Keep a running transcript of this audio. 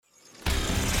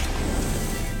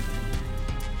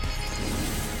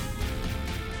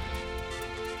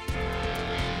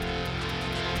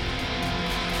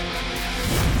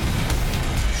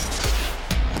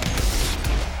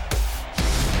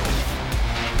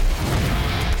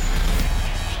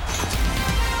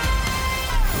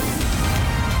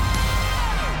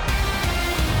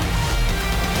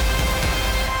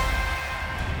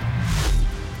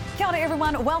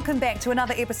everyone. Welcome back to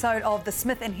another episode of the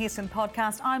Smith and Hesson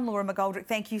podcast. I'm Laura McGoldrick.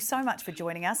 Thank you so much for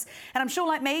joining us. And I'm sure,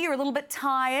 like me, you're a little bit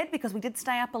tired because we did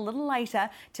stay up a little later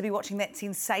to be watching that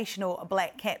sensational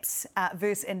Black Caps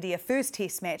versus India first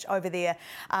test match over there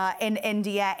in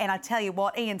India. And I tell you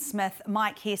what, Ian Smith,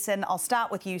 Mike Hesson, I'll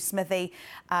start with you, Smithy.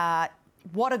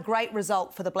 What a great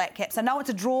result for the Black Caps. I know it's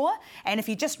a draw, and if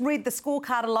you just read the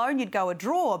scorecard alone, you'd go a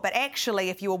draw. But actually,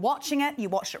 if you were watching it, you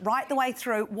watched it right the way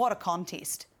through. What a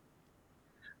contest.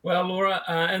 Well, Laura,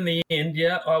 in the end,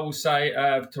 I will say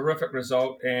a terrific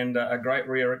result and a great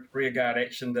rearguard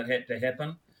action that had to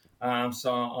happen.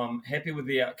 So I'm happy with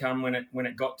the outcome when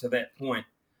it got to that point.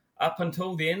 Up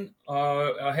until then,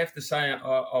 I have to say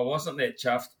I wasn't that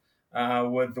chuffed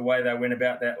with the way they went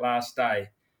about that last day.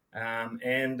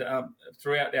 And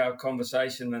throughout our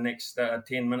conversation, the next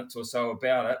 10 minutes or so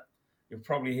about it, you'll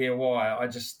probably hear why.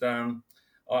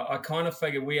 I kind of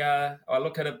figure I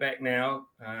look at it back now,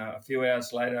 a few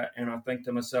hours later, and I think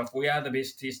to myself, we are the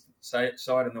best test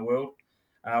side in the world.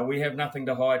 We have nothing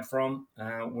to hide from.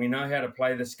 We know how to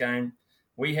play this game.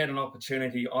 We had an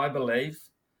opportunity, I believe,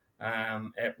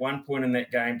 at one point in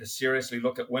that game to seriously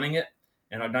look at winning it,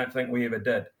 and I don't think we ever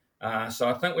did. So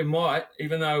I think we might,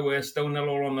 even though we're still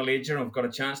 0-0 on the ledger and we've got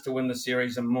a chance to win the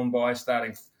series in Mumbai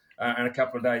starting in a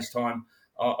couple of days' time,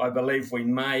 I believe we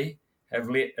may have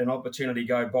let an opportunity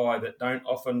go by that don't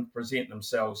often present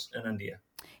themselves in India.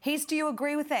 Hes, do you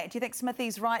agree with that? Do you think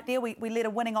Smithy's right there? We let a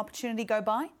winning opportunity go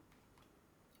by?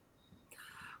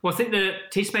 Well, I think the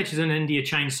test matches in India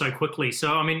changed so quickly.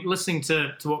 So, I mean, listening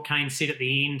to what Kane said at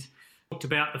the end, talked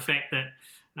about the fact that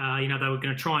they were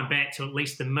going to try and bat to at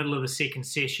least the middle of the second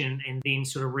session and then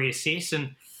sort of reassess.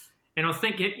 And I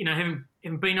think, having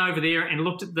been over there and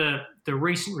looked at the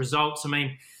recent results, I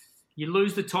mean, you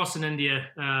lose the toss in India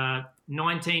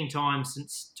 19 times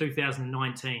since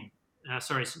 2019.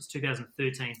 Since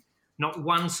 2013. Not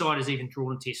one side has even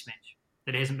drawn a test match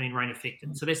that hasn't been rain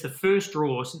affected. So that's the first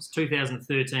draw since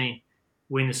 2013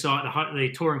 when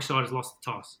the touring side has lost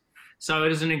the toss. So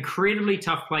it is an incredibly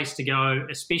tough place to go,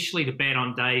 especially to bat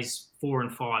on days 4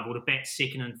 and 5 or to bat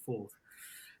second and fourth.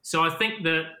 So I think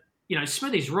that,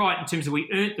 Smithy's right in terms of we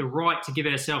earned the right to give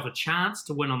ourselves a chance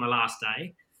to win on the last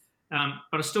day.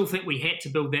 But I still think we had to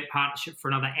build that partnership for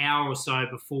another hour or so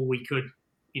before we could,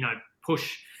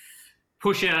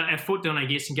 push our foot down, I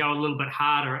guess, and go a little bit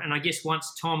harder. And I guess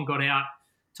once Tom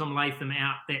Latham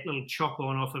out that little chop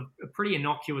on off a pretty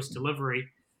innocuous delivery,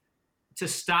 to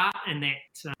start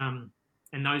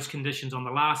in those conditions on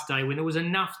the last day when there was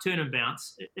enough turn and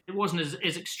bounce. It wasn't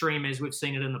as extreme as we've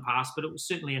seen it in the past, but it was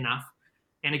certainly enough.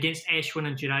 And against Ashwin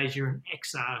and Jadeja and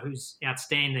Axar, who's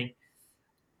outstanding,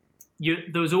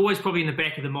 there was always probably in the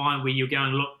back of the mind where you're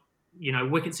going, look,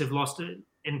 wickets have lost it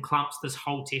in clumps this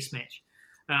whole test match.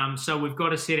 So we've got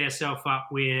to set ourselves up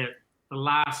where the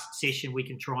last session we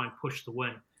can try and push the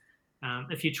win.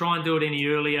 If you try and do it any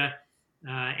earlier,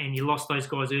 and you lost those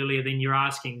guys earlier, then you're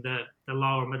asking the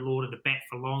lower middle order to bat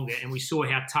for longer, and we saw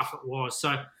how tough it was.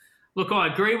 So, look, I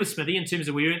agree with Smithy in terms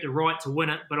of we earned the right to win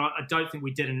it, but I don't think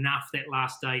we did enough that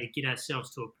last day to get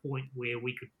ourselves to a point where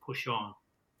we could push on.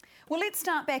 Well, let's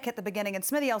start back at the beginning. And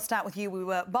Smithy, I'll start with you. We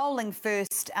were bowling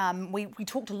first. We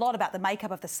talked a lot about the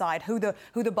makeup of the side, who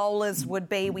the bowlers would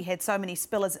be. We had so many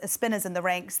spinners in the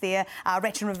ranks there.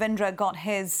 Rachin Ravindra got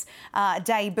his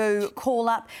debut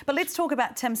call-up. But let's talk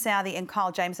about Tim Southee and Kyle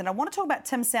Jamieson. I want to talk about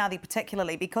Tim Southee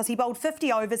particularly because he bowled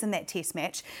 50 overs in that test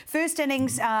match. First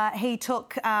innings, he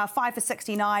took 5 for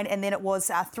 69 and then it was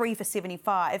 3 for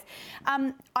 75.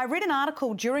 I read an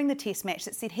article during the test match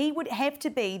that said he would have to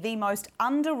be the most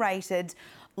underrated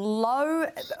low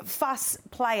fuss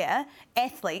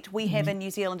athlete we have in New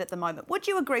Zealand at the moment. Would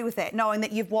you agree with that, knowing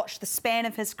that you've watched the span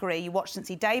of his career, you watched since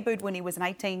he debuted when he was an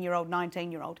 18-year-old,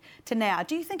 19-year-old to now?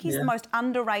 Do you think he's the most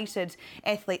underrated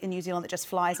athlete in New Zealand that just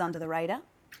flies under the radar?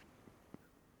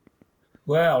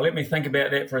 Well, let me think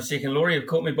about that for a second, Laurie. You've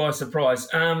caught me by surprise.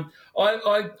 I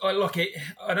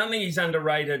don't think he's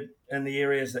underrated in the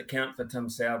areas that count for Tim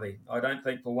Southee. I don't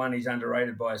think, for one, he's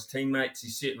underrated by his teammates.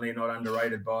 He's certainly not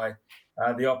underrated by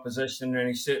the opposition, and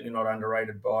he's certainly not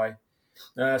underrated by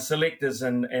selectors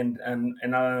and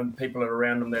other people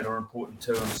around him that are important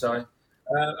to him. So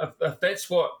if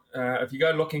that's if you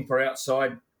go looking for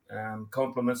outside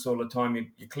compliments all the time,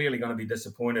 you're clearly going to be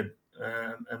disappointed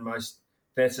in most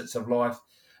facets of life.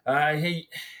 He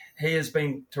has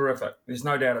been terrific. There's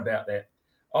no doubt about that.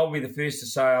 I'll be the first to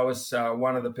say I was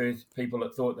one of the people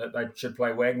that thought that they should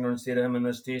play Wagner instead of him in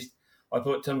this test. I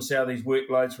thought Tim Southee's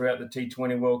workload throughout the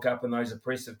T20 World Cup in those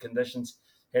oppressive conditions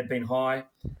had been high.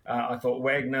 I thought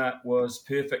Wagner was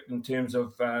perfect in terms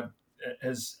of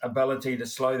his ability to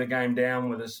slow the game down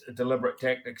with his deliberate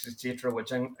tactics, etc.,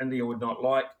 which India would not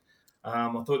like.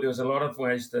 I thought there was a lot of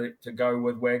ways to go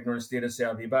with Wagner instead of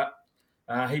Southee, but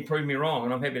he proved me wrong,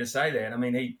 and I'm happy to say that. I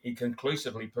mean, he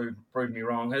conclusively proved me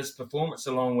wrong. His performance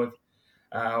along with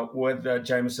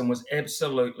Jamieson was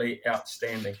absolutely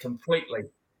outstanding, completely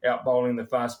out-bowling the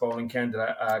fast bowling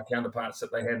counterparts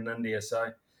that they had in India.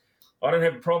 So I don't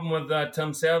have a problem with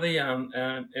Tim Southee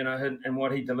and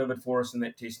what he delivered for us in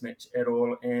that test match at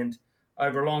all. And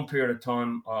over a long period of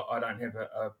time, I don't have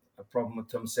a problem with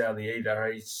Tim Southee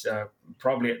either. He's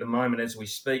probably at the moment, as we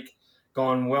speak,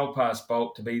 gone well past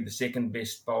Bolt to be the second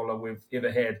best bowler we've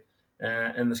ever had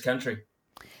in this country.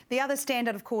 The other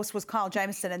standout, of course, was Kyle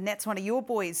Jamieson, and that's one of your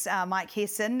boys, Mike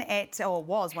Hesson,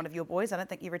 was one of your boys. I don't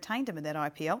think you retained him in that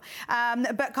IPL.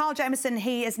 But Kyle Jamieson,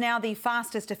 he is now the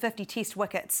fastest to 50 test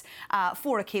wickets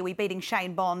for a Kiwi, beating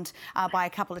Shane Bond by a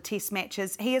couple of test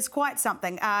matches. He is quite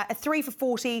something. 3 for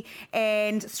 40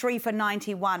 and 3 for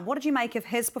 91. What did you make of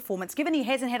his performance, given he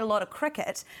hasn't had a lot of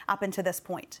cricket up until this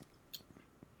point?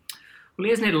 Well,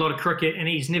 he hasn't had a lot of cricket and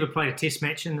he's never played a test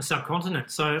match in the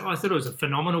subcontinent. So I thought it was a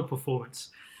phenomenal performance.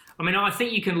 I mean, I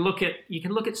think you can look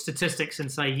at statistics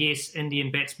and say, yes,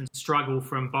 Indian batsmen struggle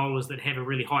from bowlers that have a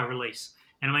really high release.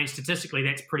 And I mean, statistically,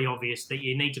 that's pretty obvious that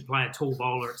you need to play a tall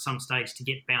bowler at some stage to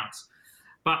get bounce.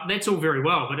 But that's all very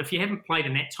well. But if you haven't played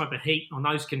in that type of heat on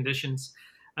those conditions,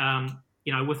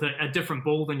 with a different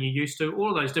ball than you're used to, all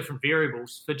of those different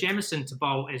variables, for Jamieson to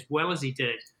bowl as well as he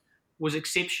did was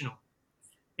exceptional.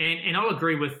 And I'll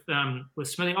agree with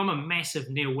Smithy. I'm a massive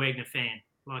Neil Wagner fan.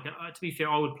 Like, to be fair,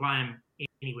 I would play him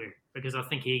anywhere because I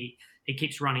think he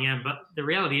keeps running in. But the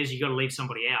reality is you've got to leave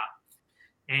somebody out.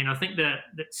 And I think that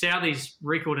Southee's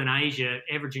record in Asia,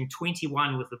 averaging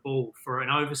 21 with the ball for an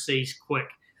overseas quick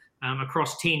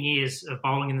across 10 years of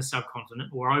bowling in the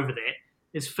subcontinent or over that,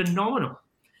 is phenomenal.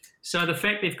 So the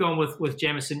fact they've gone with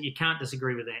Jamieson, you can't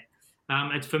disagree with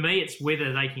that. For me, it's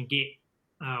whether they can get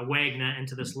Wagner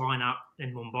into this lineup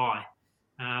in Mumbai,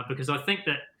 because I think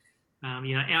that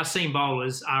our seam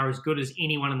bowlers are as good as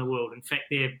anyone in the world. In fact,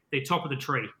 they're top of the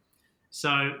tree.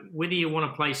 So whether you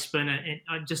want to play spin, and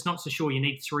I'm just not so sure you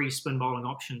need 3 spin bowling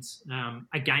options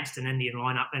against an Indian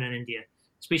lineup in India,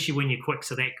 especially when your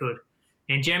quicks are that good.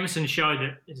 And Jamieson showed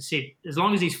that, as I said, as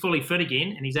long as he's fully fit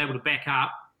again and he's able to back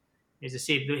up, as I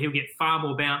said, he'll get far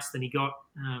more bounce than he got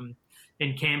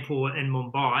in Kanpur in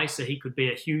Mumbai, so he could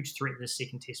be a huge threat in the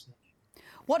second test match.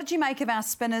 What did you make of our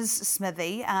spinners,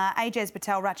 Smithy? Ajaz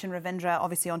Patel, Rachin Ravindra,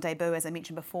 obviously on debut, as I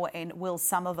mentioned before, and Will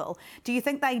Somerville. Do you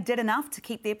think they did enough to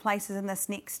keep their places in this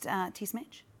next test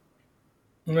match?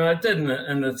 No, it did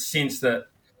in the sense that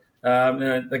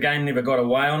the game never got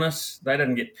away on us. They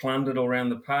didn't get plundered all around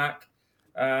the park.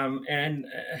 From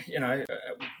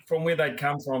where they'd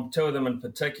come from, 2 of them in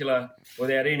particular,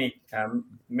 without any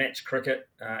match cricket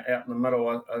out in the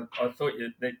middle, I thought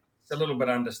that's a little bit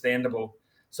understandable.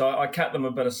 So I cut them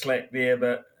a bit of slack there,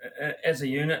 but as a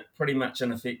unit, pretty much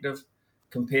ineffective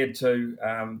compared to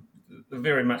the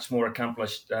very much more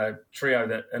accomplished trio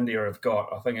that India have got.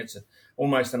 I think it's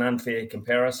almost an unfair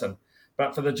comparison.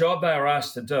 But for the job they were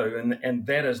asked to do, and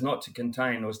that is not to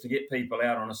contain, was to get people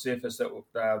out on a surface that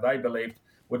they believed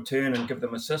would turn and give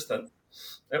them assistance,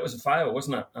 it was a fail,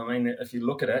 wasn't it? I mean, if you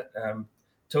look at it,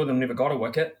 2 of them never got a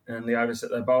wicket in the overs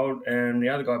that they bowled, and the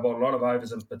other guy bowled a lot of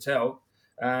overs in Patel,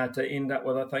 to end up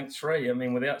with, I think, 3. I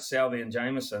mean, without Southee and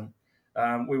Jamieson,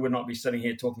 we would not be sitting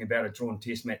here talking about a drawn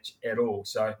test match at all.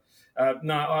 So,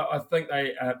 I think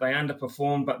they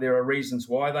underperformed, but there are reasons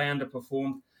why they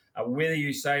underperformed. Whether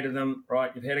you say to them,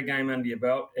 right, you've had a game under your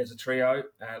belt as a trio,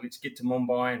 let's get to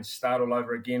Mumbai and start all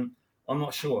over again, I'm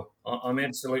not sure. I'm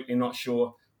absolutely not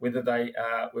sure whether they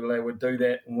would do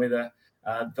that, and whether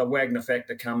the Wagner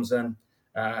factor comes in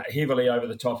heavily over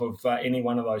the top of any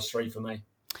one of those 3 for me.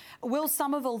 Will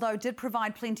Somerville, though, did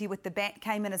provide plenty with the bat,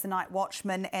 came in as a night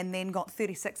watchman and then got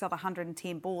 36 of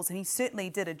 110 balls, and he certainly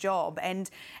did a job. And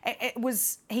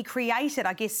he created,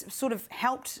 I guess, sort of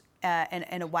helped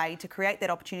in a way to create that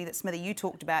opportunity that, Smithy, you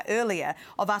talked about earlier,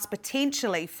 of us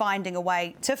potentially finding a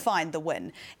way to find the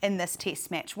win in this test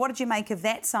match. What did you make of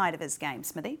that side of his game,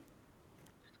 Smithy?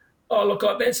 Oh, look,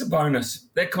 that's a bonus.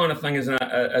 That kind of thing is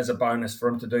a bonus for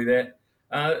him to do that.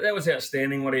 That was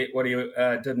outstanding what he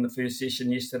did in the first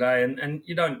session yesterday, and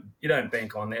you don't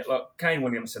bank on that. Look, Kane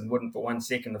Williamson wouldn't for 1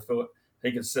 second have thought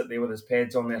he could sit there with his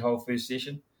pads on that whole first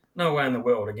session. No way in the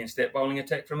world against that bowling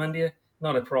attack from India,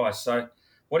 not a price. So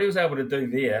what he was able to do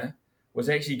there was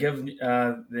actually give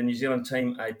the New Zealand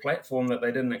team a platform that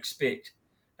they didn't expect,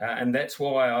 and that's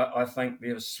why I think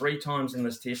there was 3 times in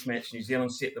this test match New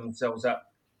Zealand set themselves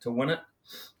up to win it.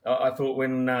 I thought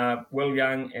when Will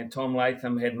Young and Tom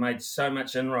Latham had made so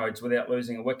much inroads without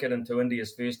losing a wicket into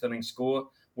India's first innings score,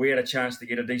 we had a chance to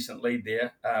get a decent lead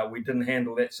there. We didn't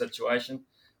handle that situation.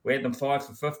 We had them 5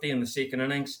 for 50 in the second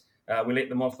innings. We let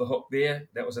them off the hook there.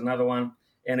 That was another one.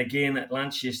 And again, at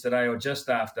lunch yesterday or just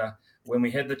after, when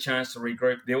we had the chance to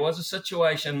regroup, there was a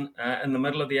situation in the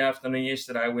middle of the afternoon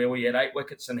yesterday where we had 8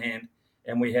 wickets in hand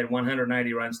and we had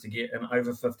 180 runs to get in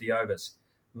over 50 overs.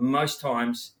 Most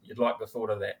times, you'd like the thought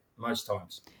of that. Most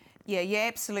times. Yeah, you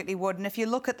absolutely would. And if you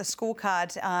look at the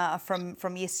scorecard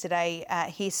from yesterday,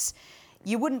 Hess,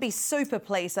 you wouldn't be super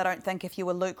pleased, I don't think, if you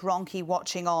were Luke Ronchi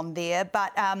watching on there.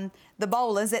 But the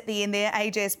bowlers at the end there,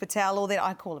 Ajaz Patel, or that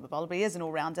I call him a bowler, but he is an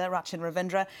all-rounder, Rachin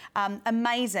Ravindra,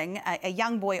 amazing, a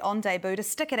young boy on debut to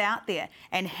stick it out there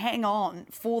and hang on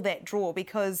for that draw.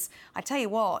 Because I tell you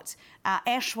what,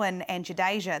 Ashwin and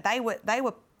Jadeja, they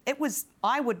were. It was.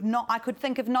 I could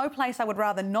think of no place I would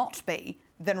rather not be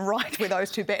than right where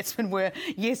those two batsmen were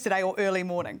yesterday or early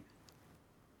morning.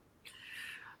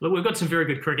 Look, we've got some very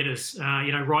good cricketers,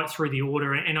 right through the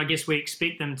order, and I guess we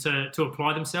expect them to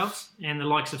apply themselves. And the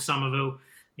likes of Somerville,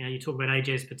 you talk about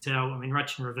Ajaz Patel. I mean,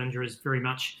 Rachin Ravindra is very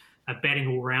much a batting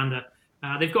all-rounder.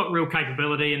 They've got real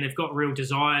capability and they've got real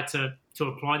desire to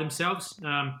apply themselves.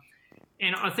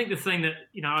 And I think the thing that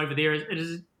over there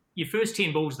is your first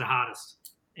 10 balls are the hardest.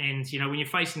 And, when you're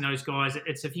facing those guys,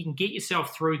 it's if you can get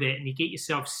yourself through that and you get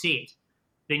yourself set,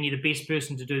 then you're the best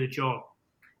person to do the job.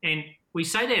 And we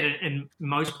say that in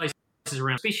most places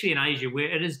around, especially in Asia,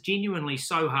 where it is genuinely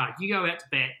so hard. You go out to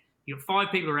bat, you've got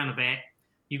 5 people around the bat,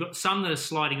 you've got some that are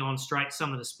sliding on straight,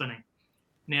 some that are spinning.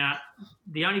 Now,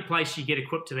 the only place you get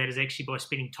equipped to that is actually by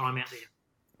spending time out there.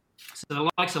 So the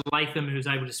likes of Latham, who's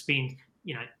able to spend,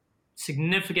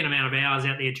 significant amount of hours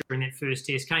out there during that first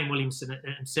test, Kane Williamson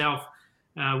himself,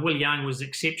 Will Young was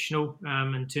exceptional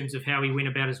in terms of how he went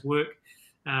about his work.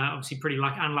 Obviously, pretty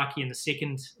unlucky in the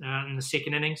second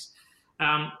innings.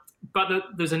 But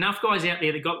there's enough guys out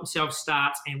there that got themselves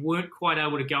starts and weren't quite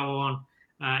able to go on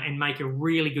and make a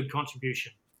really good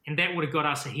contribution. And that would have got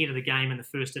us ahead of the game in the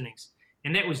first innings.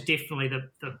 And that was definitely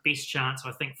the best chance,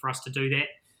 I think, for us to do that.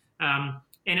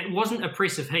 And it wasn't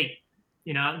oppressive heat.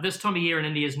 This time of year in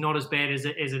India is not as bad as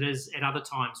it is at other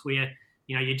times where,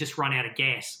 you just run out of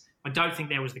gas. I don't think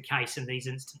that was the case in these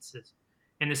instances.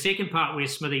 And the second part where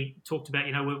Smithy talked about,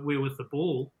 we're with the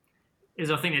ball, is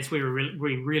I think that's where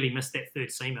we really missed that third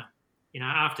seamer.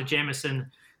 After Jamieson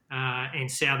and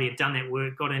Southee had done that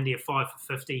work, got India 5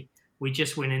 for 50, we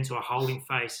just went into a holding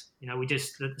phase.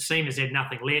 The seamers had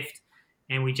nothing left,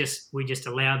 and we just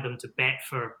allowed them to bat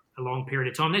for a long period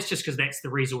of time. That's just because that's the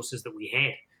resources that we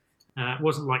had. It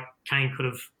wasn't like Kane could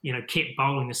have, kept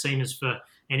bowling the seamers for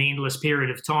an endless period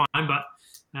of time, but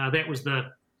that was the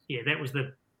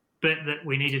bit that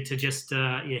we needed to just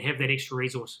have that extra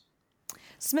resource.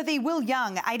 Smithy, Will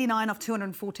Young, 89 of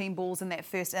 214 balls in that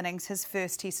first innings, his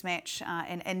first Test match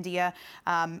in India.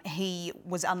 He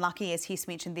was unlucky, as Hess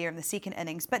mentioned there, in the second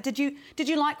innings. But did you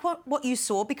like what you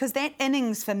saw? Because that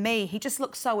innings, for me, he just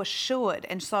looked so assured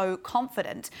and so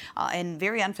confident in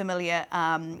very unfamiliar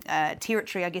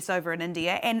territory, I guess, over in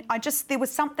India. And there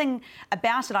was something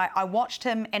about it. I watched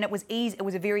him, and it was easy. It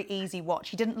was a very easy watch.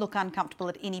 He didn't look uncomfortable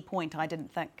at any point, I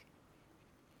didn't think.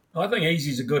 I think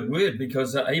easy is a good word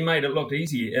because he made it look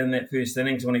easy in that first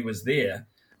innings when he was there.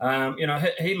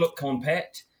 He looked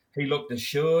compact. He looked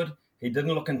assured. He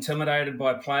didn't look intimidated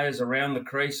by players around the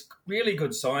crease. Really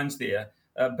good signs there.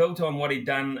 Built on what he'd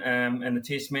done in the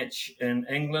Test match in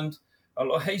England.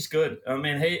 He's good. I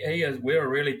mean, he is. We're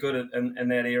really good in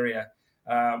that area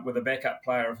with a backup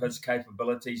player of his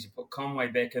capabilities. You put Conway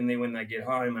back in there when they get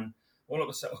home, and all of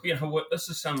a sudden, this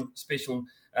is some special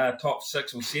top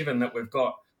 6 or 7 that we've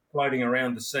got floating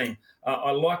around the scene.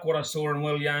 I like what I saw in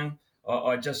Will Young.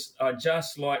 I just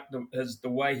like the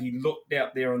way he looked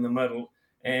out there in the middle,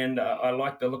 and I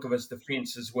like the look of his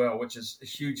defence as well, which is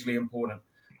hugely important.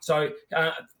 So,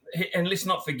 and let's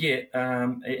not forget,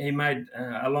 he made,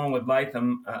 along with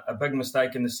Latham, a big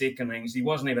mistake in the second innings. He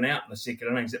wasn't even out in the second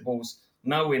innings. That ball's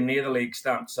nowhere near the leg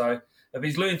stump. So if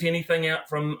he's learned anything out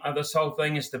from this whole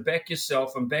thing is to back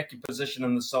yourself and back your position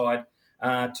in the side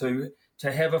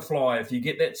to have a fly. If you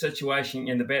get that situation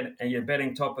in the bat and you're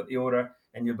batting top at the order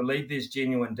and you believe there's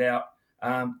genuine doubt,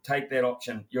 take that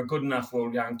option. You're good enough,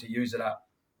 Will Young, to use it up.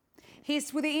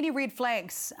 Hess, were there any red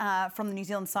flags from the New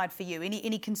Zealand side for you?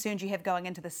 Any concerns you have going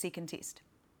into the second test?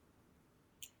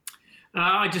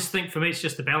 I just think for me it's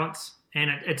just the balance,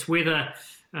 and it's whether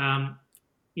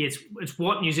it's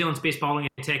what New Zealand's best bowling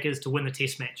attack is to win the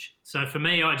Test match. So for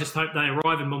me, I just hope they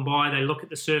arrive in Mumbai, they look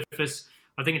at the surface.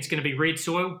 I think it's going to be red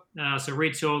soil. So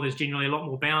red soil, there's generally a lot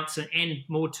more bounce and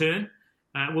more turn.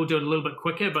 We'll do it a little bit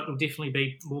quicker, but there'll definitely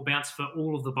be more bounce for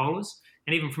all of the bowlers.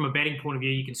 And even from a batting point of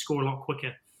view, you can score a lot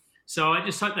quicker. So I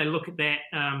just hope they look at that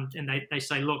and they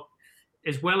say, look,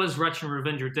 as well as Rachin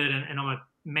Ravindra did, and I'm a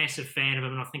massive fan of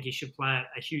him, and I think he should play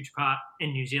a huge part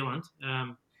in New Zealand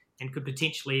and could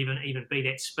potentially even be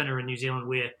that spinner in New Zealand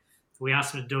where we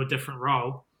ask him to do a different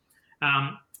role.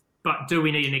 But do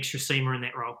we need an extra seamer in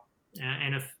that role?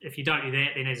 And if you don't do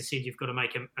that, then as I said, you've got to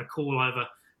make a call over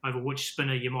which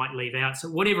spinner you might leave out. So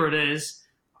whatever it is,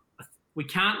 we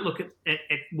can't look at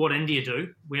what India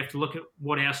do. We have to look at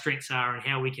what our strengths are and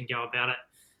how we can go about it.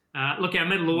 Look, our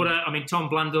middle order, I mean, Tom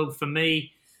Blundell, for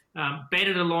me,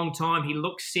 batted a long time. He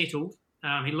looked settled.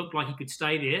 He looked like he could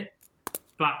stay there,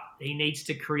 but he needs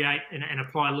to create and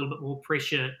apply a little bit more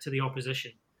pressure to the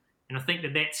opposition. And I think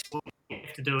that's what we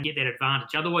have to do and get that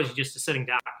advantage. Otherwise, you're just a sitting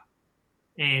duck.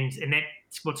 And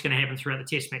that's what's going to happen throughout the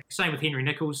Test match. Same with Henry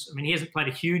Nicholls. I mean, he hasn't played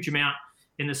a huge amount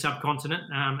in the subcontinent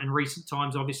in recent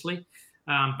times, obviously.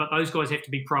 But those guys have to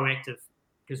be proactive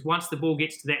because once the ball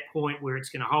gets to that point where it's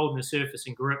going to hold in the surface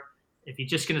and grip, if you're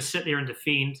just going to sit there and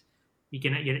defend,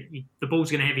 the ball's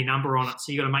going to have your number on it.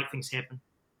 So you've got to make things happen.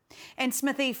 And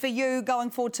Smithy, for you going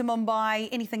forward to Mumbai,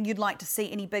 anything you'd like to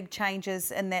see, any big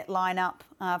changes in that lineup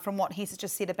from what Hess has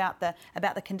just said about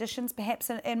the conditions perhaps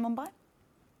in Mumbai?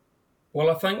 Well,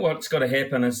 I think what's got to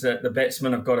happen is that the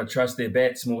batsmen have got to trust their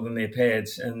bats more than their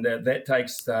pads, and that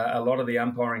takes a lot of the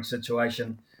umpiring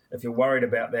situation, if you're worried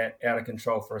about that, out of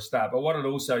control for a start. But what it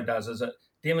also does is it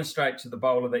demonstrates to the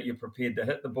bowler that you're prepared to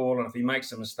hit the ball, and if he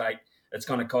makes a mistake, it's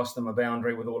going to cost him a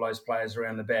boundary with all those players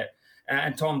around the bat.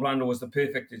 And Tom Blundell was the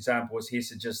perfect example, as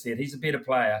Hess had just said. He's a better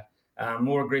player,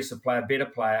 more aggressive player, better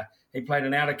player. He played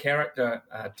an out-of-character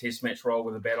Test match role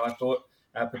with the bat, I thought,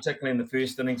 particularly in the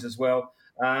first innings as well.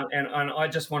 And I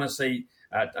just want to see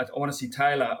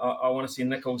Taylor, I want to see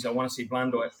Nicholls, I want to see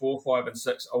Blundell at 4, 5 and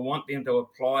 6. I want them to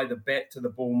apply the bat to the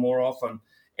ball more often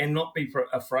and not be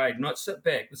afraid, not sit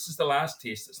back. This is the last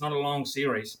Test. It's not a long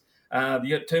series.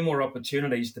 You got 2 more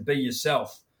opportunities to be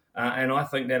yourself. And I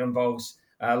think that involves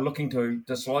looking to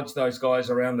dislodge those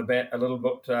guys around the bat a little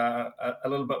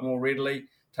bit more readily,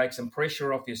 take some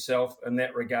pressure off yourself in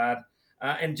that regard,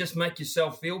 and just make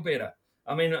yourself feel better.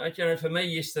 I mean, for me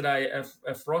yesterday,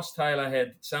 if Ross Taylor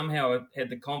had somehow had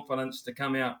the confidence to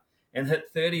come out and hit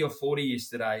 30 or 40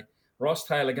 yesterday, Ross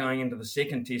Taylor going into the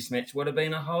second Test match would have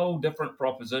been a whole different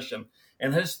proposition.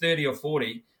 And his 30 or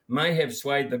 40 may have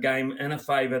swayed the game in a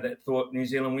favour that thought New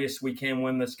Zealand, yes, we can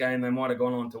win this game. They might have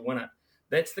gone on to win it.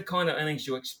 That's the kind of innings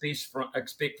you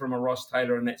expect from a Ross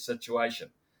Taylor in that situation.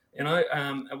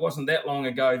 It wasn't that long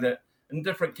ago that in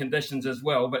different conditions as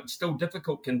well, but still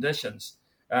difficult conditions,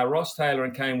 Ross Taylor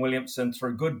and Kane Williamson,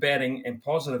 through good batting and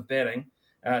positive batting,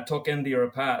 took India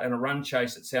apart in a run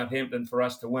chase at Southampton for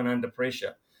us to win under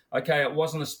pressure. Okay, it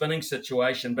wasn't a spinning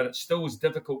situation, but it still was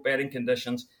difficult batting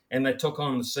conditions, and they took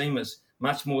on the seamers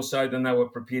much more so than they were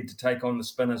prepared to take on the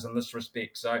spinners in this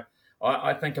respect. So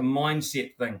I think a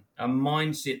mindset thing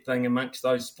amongst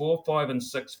those 4, 5 and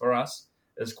 6 for us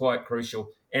is quite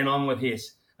crucial. And I'm with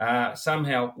Hess.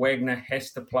 Somehow Wagner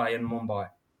has to play in Mumbai.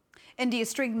 India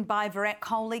strengthened by Virat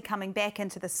Kohli coming back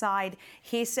into the side,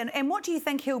 Hess. And what do you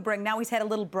think he'll bring? Now he's had a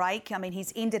little break. I mean,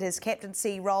 he's ended his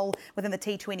captaincy role within the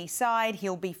T20 side.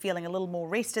 He'll be feeling a little more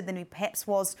rested than he perhaps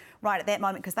was right at that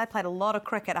moment because they played a lot of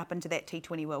cricket up into that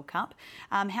T20 World Cup.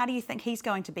 How do you think he's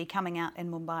going to be coming out in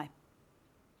Mumbai?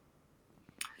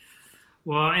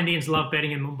 Well, Indians love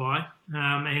batting in Mumbai,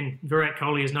 and Virat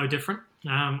Kohli is no different.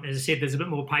 As I said, there's a bit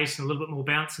more pace and a little bit more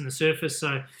bounce in the surface,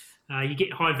 so you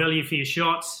get high value for your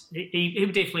shots. He'll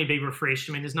definitely be refreshed.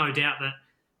 I mean, there's no doubt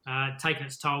that taking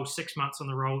its toll, 6 months on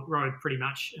the road pretty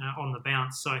much on the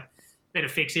bounce. So that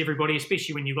affects everybody,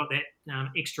 especially when you've got that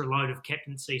extra load of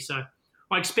captaincy. So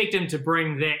I expect him to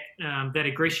bring that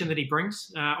aggression that he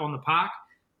brings on the park.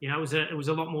 It was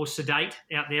a lot more sedate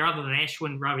out there, other than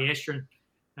Ravi Ashwin,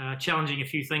 challenging a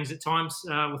few things at times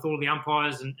with all of the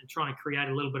umpires and trying to create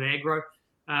a little bit of aggro.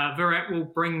 Virat will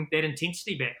bring that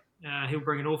intensity back. He'll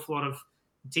bring an awful lot of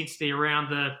intensity around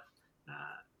that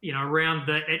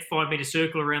 5-metre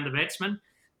circle around the batsman.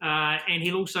 And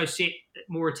he'll also set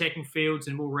more attacking fields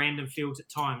and more random fields at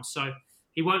times. So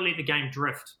he won't let the game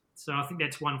drift. So I think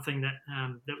that's one thing that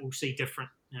we'll see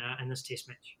different in this Test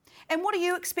match. And what do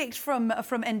you expect from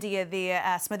India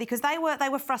there, Smithy? Because they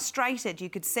were frustrated. You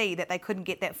could see that they couldn't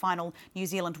get that final New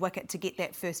Zealand wicket to get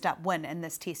that first up win in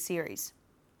this Test series.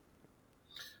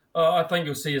 I think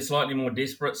you'll see a slightly more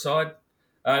desperate side.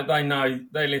 They know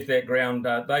they left that ground.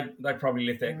 They probably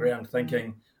left that ground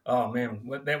thinking, Oh man,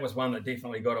 that was one that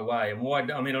definitely got away. And why?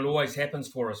 I mean, it always happens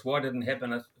for us. Why didn't it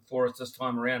happen for us this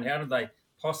time around? How did they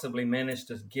possibly manage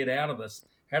to get out of this?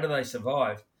 How do they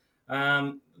survive?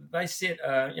 They set,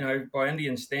 by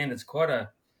Indian standards, quite a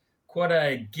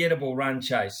gettable run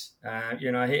chase.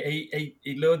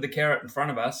 He lured the carrot in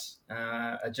front of us,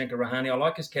 Ajinkya Rahane. I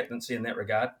like his captaincy in that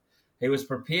regard. He was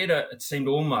prepared, it seemed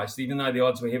almost, even though the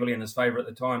odds were heavily in his favour at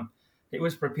the time, he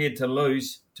was prepared to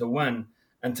lose to win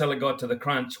until it got to the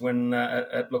crunch when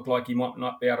it looked like he might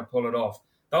not be able to pull it off.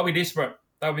 They'll be desperate.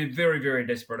 They'll be very, very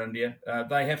desperate, India.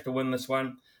 They have to win this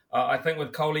one. I think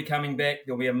with Kohli coming back,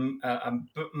 there'll be a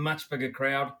much bigger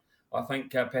crowd. I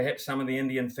think perhaps some of the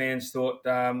Indian fans thought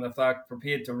if they're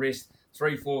prepared to rest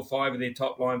 3, 4, 5 of their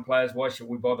top line players, why should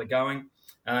we bother going?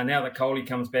 Now that Kohli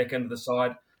comes back into the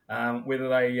side, whether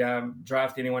they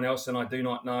draft anyone else, and I do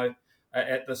not know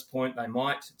at this point, they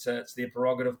might. It's their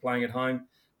prerogative playing at home.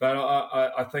 But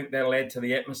I think that'll add to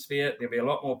the atmosphere. There'll be a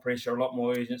lot more pressure, a lot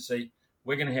more urgency.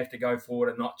 We're going to have to go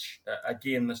forward a notch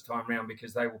again this time round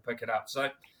because they will pick it up. So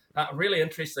really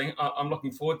interesting. I'm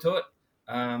looking forward to it.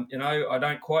 I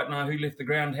don't quite know who left the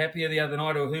ground happier the other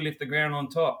night or who left the ground on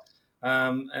top.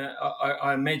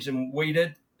 I imagine we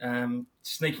did,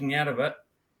 sneaking out of it.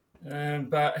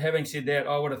 But having said that,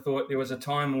 I would have thought there was a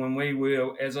time when we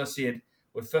were, as I said,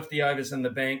 with 50 overs in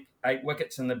the bank, 8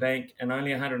 wickets in the bank, and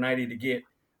only 180 to get,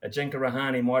 Ajinkya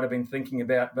Rahane might have been thinking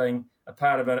about being a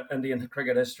part of an Indian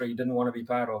cricket history he didn't want to be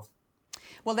part of.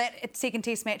 Well, that second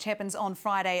Test match happens on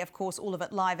Friday, of course, all of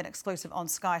it live and exclusive on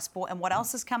Sky Sport. And what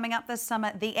else is coming up this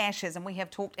summer? The Ashes, and we have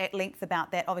talked at length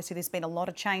about that. Obviously, there's been a lot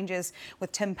of changes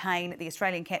with Tim Paine, the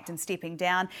Australian captain, stepping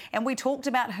down. And we talked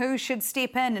about who should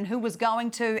step in and who was going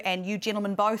to, and you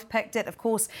gentlemen both picked it. Of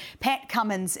course, Pat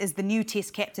Cummins is the new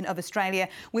Test captain of Australia,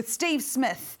 with Steve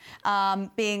Smith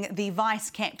being the vice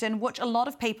captain, which a lot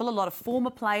of former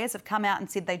players have come out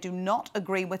and said they do not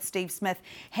agree with Steve Smith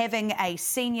having a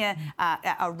senior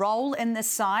a role in this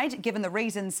side, given the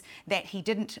reasons that he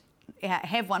didn't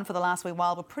have one for the last wee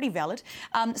while were pretty valid.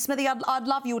 Smithy, I'd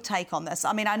love your take on this.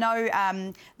 I mean, I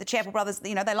know the Chappell brothers,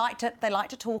 they like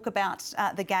to talk about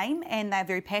the game and they're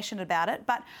very passionate about it,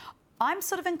 but I'm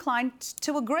sort of inclined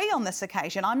to agree on this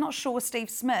occasion. I'm not sure Steve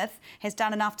Smith has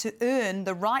done enough to earn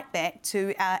the right back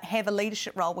to have a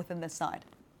leadership role within this side.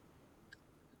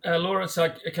 Laura, so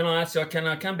can I ask you? Can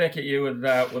I come back at you with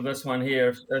this one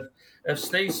here? If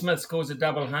Steve Smith scores a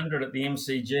double 100 at the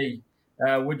MCG,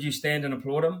 would you stand and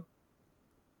applaud him?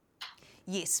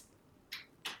 Yes,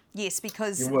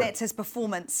 because that's his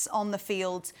performance on the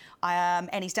field,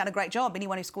 and he's done a great job.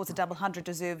 Anyone who scores a double 100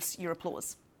 deserves your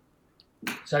applause.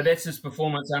 So that's his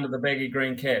performance under the baggy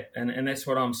green cap, and that's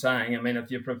what I'm saying. I mean, if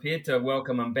you're prepared to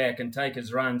welcome him back and take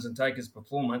his runs and take his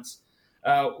performance,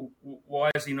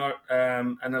 why is he not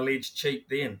an alleged cheat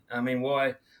then? I mean,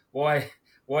 why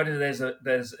does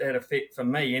that affect, for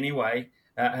me anyway,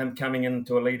 him coming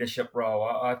into a leadership role?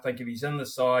 I think if he's in the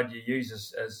side, you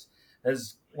use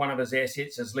as one of his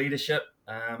assets, his leadership,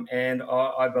 and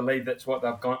I believe that's what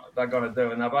they're going to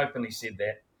do, and they've openly said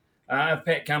that. If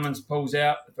Pat Cummins pulls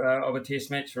out of a Test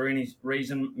match for any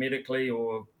reason, medically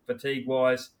or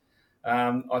fatigue-wise,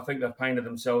 I think they've painted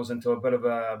themselves into a bit of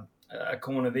a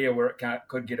corner there where it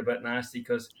could get a bit nasty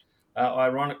because,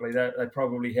 ironically, they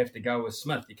probably have to go with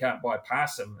Smith. You can't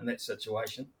bypass him in that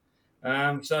situation.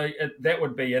 That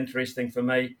would be interesting for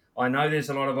me. I know there's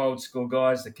a lot of old school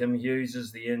guys, the Kim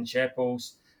Hugheses, the Ian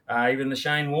Chappells, even the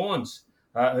Shane Warnes,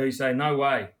 who say, no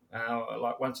way,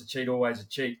 like once a cheat, always a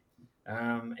cheat.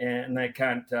 And they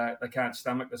can't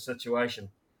stomach the situation.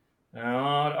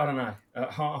 I don't know.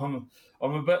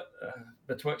 I'm a bit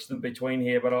betwixt and between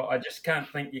here, but I just can't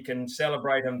think you can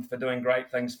celebrate him for doing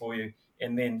great things for you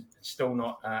and then still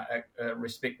not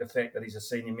respect the fact that he's a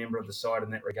senior member of the side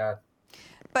in that regard.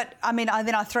 But, I mean,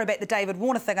 then I throw back the David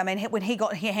Warner thing. I mean, when he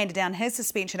handed down his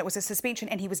suspension, it was a suspension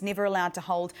and he was never allowed to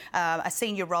hold a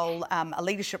senior role, a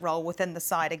leadership role within the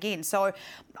side again. So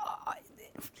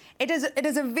it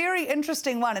is a very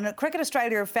interesting one, and Cricket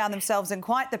Australia have found themselves in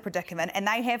quite the predicament, and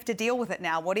they have to deal with it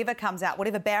now. Whatever comes out,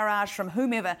 whatever barrage from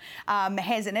whomever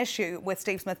has an issue with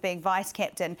Steve Smith being vice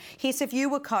captain. Hess, if you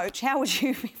were coach, how would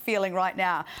you be feeling right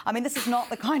now? I mean, this is not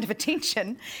the kind of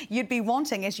attention you'd be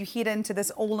wanting as you head into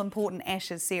this all-important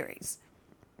Ashes series.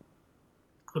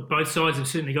 But both sides have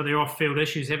certainly got their off-field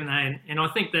issues, haven't they? And I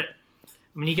think that,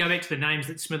 I mean, you go back to the names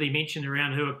that Smithy mentioned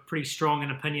around who are pretty strong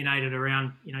and opinionated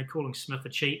around, calling Smith a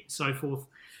cheat and so forth.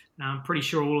 I'm pretty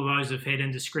sure all of those have had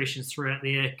indiscretions throughout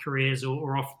their careers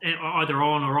or off, either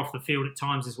on or off the field at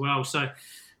times as well. So,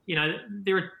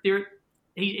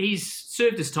 he's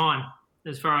served his time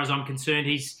as far as I'm concerned.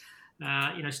 He's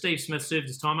Steve Smith served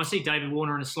his time. I see David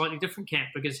Warner in a slightly different camp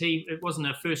because it wasn't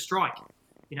a first strike.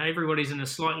 Everybody's in a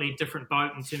slightly different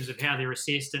boat in terms of how they're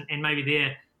assessed and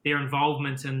maybe their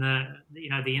involvement in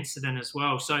the incident as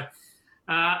well. So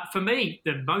for me,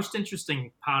 the most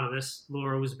interesting part of this,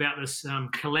 Laura, was about this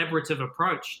collaborative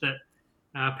approach that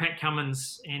Pat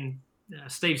Cummins and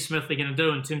Steve Smith are going to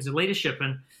do in terms of leadership.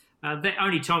 And that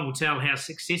only time will tell how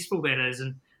successful that is.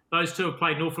 And those two have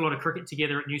played an awful lot of cricket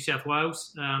together at New South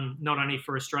Wales, not only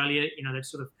for Australia. They've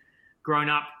sort of grown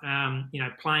up,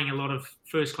 playing a lot of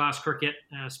first-class cricket,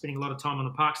 spending a lot of time on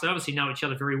the parks. They obviously know each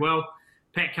other very well.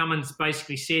 Pat Cummins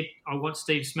basically said, I want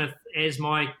Steve Smith as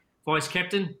my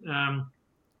vice-captain.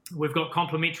 We've got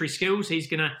complementary skills. He's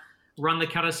going to run the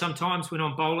cutter sometimes when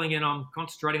I'm bowling and I'm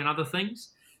concentrating on other things.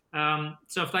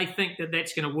 So if they think that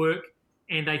that's going to work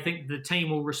and they think the team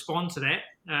will respond to that,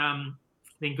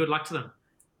 then good luck to them.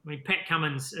 I mean, Pat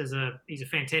Cummins he's a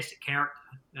fantastic character.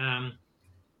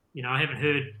 I haven't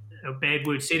heard a bad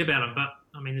word said about him, but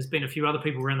I mean, there's been a few other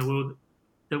people around the world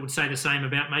that would say the same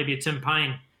about maybe a Tim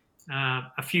Paine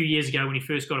a few years ago when he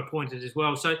first got appointed as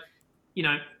well. So,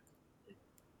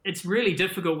 it's really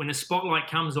difficult when the spotlight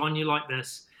comes on you like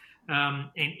this, and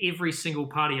every single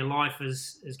part of your life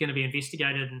is going to be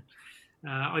investigated. And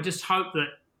I just hope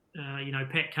that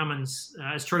Pat Cummins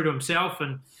is true to himself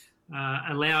and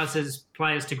allows his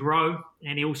players to grow,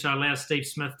 and he also allows Steve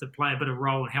Smith to play a bit of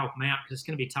role and help him out because it's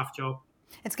going to be a tough job.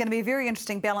 It's going to be a very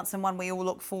interesting balance and one we all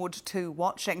look forward to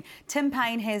watching. Tim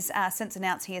Paine has since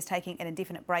announced he is taking an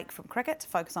indefinite break from cricket to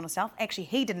focus on himself. Actually,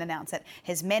 he didn't announce it.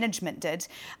 His management did.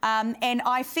 And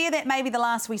I fear that may be the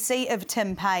last we see of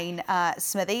Tim Paine,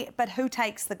 Smithy. But who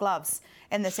takes the gloves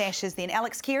in this Ashes then?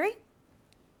 Alex Carey?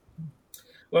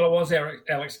 Well, it was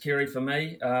Alex Carey for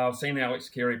me. I've seen Alex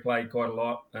Carey play quite a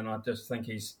lot, and I just think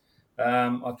he's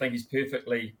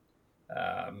perfectly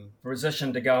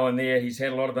positioned to go in there. He's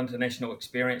had a lot of international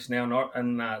experience now, not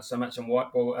in so much in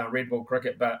white ball, red ball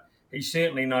cricket, but he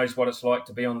certainly knows what it's like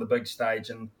to be on the big stage,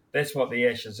 and that's what the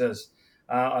Ashes is.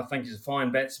 I think he's a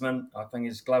fine batsman. I think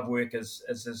his glove work is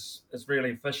really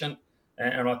efficient,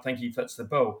 and I think he fits the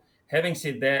bill. Having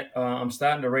said that, I'm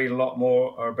starting to read a lot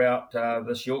more about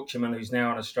this Yorkshireman who's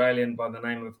now an Australian by the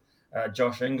name of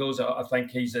Josh Ingles. I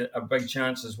think he's a big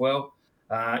chance as well.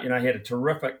 He had a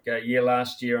terrific year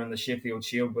last year in the Sheffield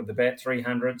Shield with the bat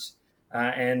 300s.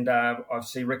 And I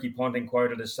see Ricky Ponting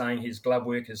quoted as saying his glove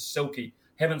work is silky.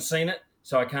 Haven't seen it,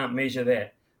 so I can't measure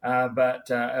that. But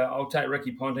I'll take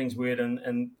Ricky Ponting's word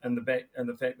in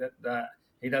the fact that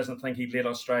he doesn't think he'd let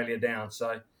Australia down.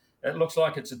 So it looks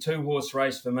like it's a two-horse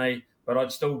race for me, but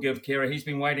I'd still give Carey. He's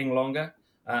been waiting longer,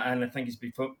 and I think he's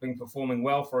been performing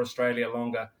well for Australia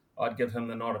longer. I'd give him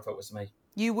the nod if it was me.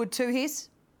 You would too, Hes?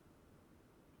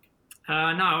 No,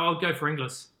 I'll go for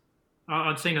Inglis.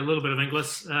 I've seen a little bit of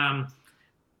Inglis. I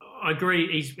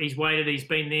agree, he's waited, he's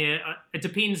been there. It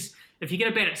depends. If you're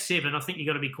going to bat at 7, I think you've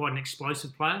got to be quite an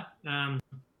explosive player.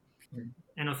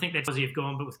 And I think that's why you've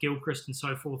gone but with Gilchrist and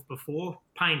so forth before.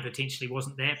 Paine potentially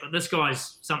wasn't that, but this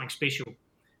guy's something special.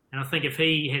 And I think if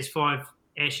he has 5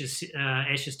 Ashes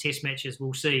test matches,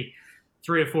 we'll see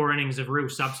 3 or 4 innings of real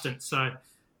substance. So,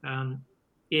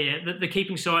 the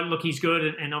keeping side, look, he's good,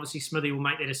 and obviously Smithy will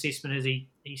make that assessment as he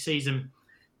sees him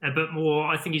a bit more.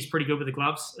 I think he's pretty good with the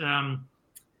gloves.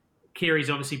 Carey's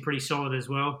obviously pretty solid as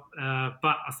well.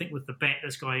 But I think with the bat,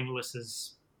 this guy Inglis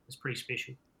is pretty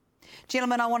special.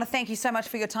 Gentlemen, I want to thank you so much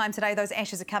for your time today. Those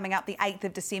Ashes are coming up the 8th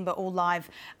of December, all live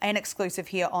and exclusive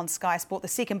here on Sky Sport. The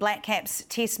second Black Caps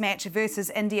test match versus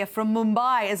India from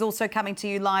Mumbai is also coming to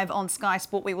you live on Sky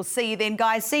Sport. We will see you then,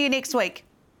 guys. See you next week.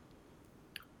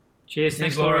 Cheers.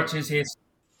 Thanks, Laura. Cheers.